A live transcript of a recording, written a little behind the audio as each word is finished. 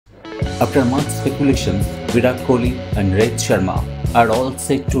After much speculation, Virat Kohli and Rohit Sharma are all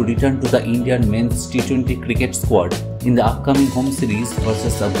set to return to the Indian men's T20 cricket squad in the upcoming home series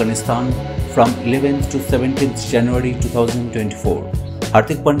versus Afghanistan from 11th to 17th January 2024.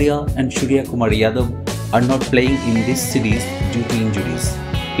 Hardik Pandya and Surya Kumar Yadav are not playing in this series due to injuries.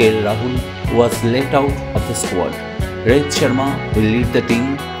 Rahul was left out of the squad. Rohit Sharma will lead the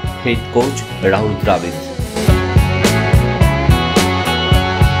team, head coach Rahul Dravid.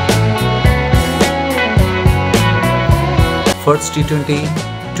 First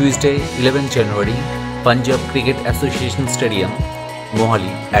T20, Tuesday 11 January, Punjab Cricket Association Stadium, Mohali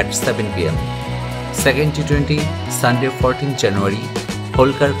at 7 pm. Second T20, Sunday 14 January,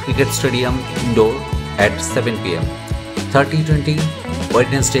 Holkar Cricket Stadium, Indore at 7 pm. Third T20,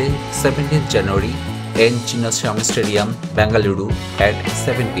 Wednesday 17 January, N. Chinnaswamy Stadium, Bengaluru at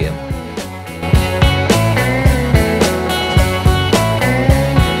 7 pm.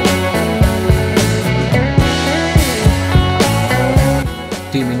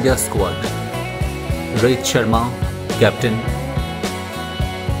 Team India squad: Rohit Sharma, captain;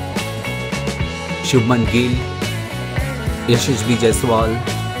 Shubman, Gill; Yashasvi, Jaiswal;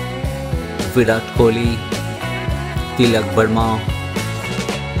 Virat, Kohli; Tilak, Varma;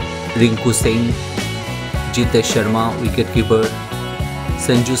 Rinku, Singh; Jitesh, Sharma, wicketkeeper;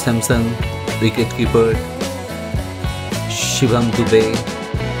 Sanju, Samson, wicketkeeper; Shivam, Dube;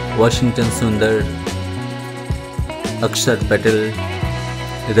 Washington, Sundar; Axar, Patel;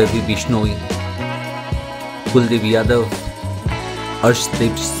 Ravi, Bishnoi; Kuldeep, Yadav;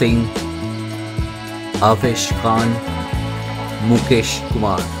 Arshdeep, Singh; Avesh, Mukesh,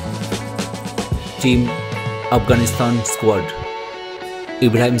 Kumar. Team Afghanistan Squad: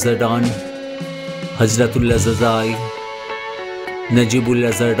 Ibrahim, Hazratullah Zazai;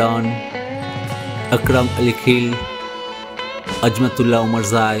 Najibullah Zardan; Akram Ali Khil; Ajmatullah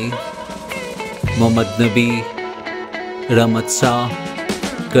Umarzai; Mohammad Nabi; Rahmat Shah;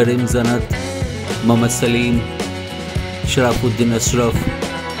 Karim Zanat; Mohammad Salim; Sharafuddin Ashraf;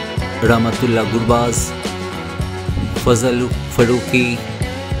 Rahmatullah Gurbaz; Fazal Faruqi;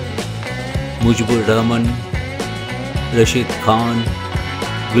 Mujibur Rahman; Rashid Khan;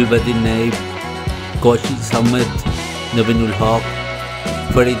 Gulbadin Naib; Koshis Ahmed; Naveen-ul-haq;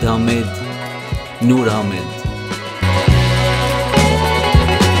 Farid Ahmed; Noor Ahmed.